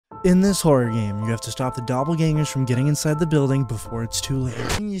In this horror game, you have to stop the doppelgangers from getting inside the building before it's too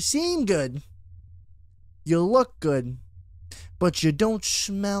late. You seem good. You look good. But you don't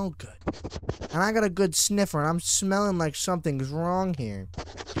smell good. And I got a good sniffer, and I'm smelling like something's wrong here.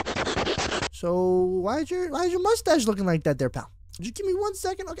 So, why's your mustache looking like that there, pal? Just give me 1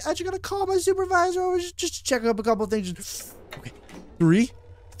 second. Okay, I just gotta call my supervisor over just to check up a couple things. Okay. 3,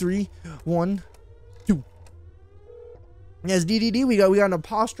 1, 2. Yes, DDD, we got an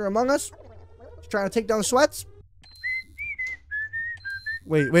imposter among us. He's trying to take down the sweats.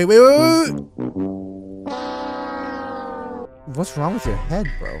 Wait. What's wrong with your head,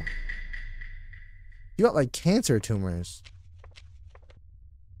 bro? You got like cancer tumors.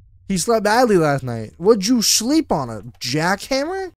 He slept badly last night. What'd you sleep on? A jackhammer?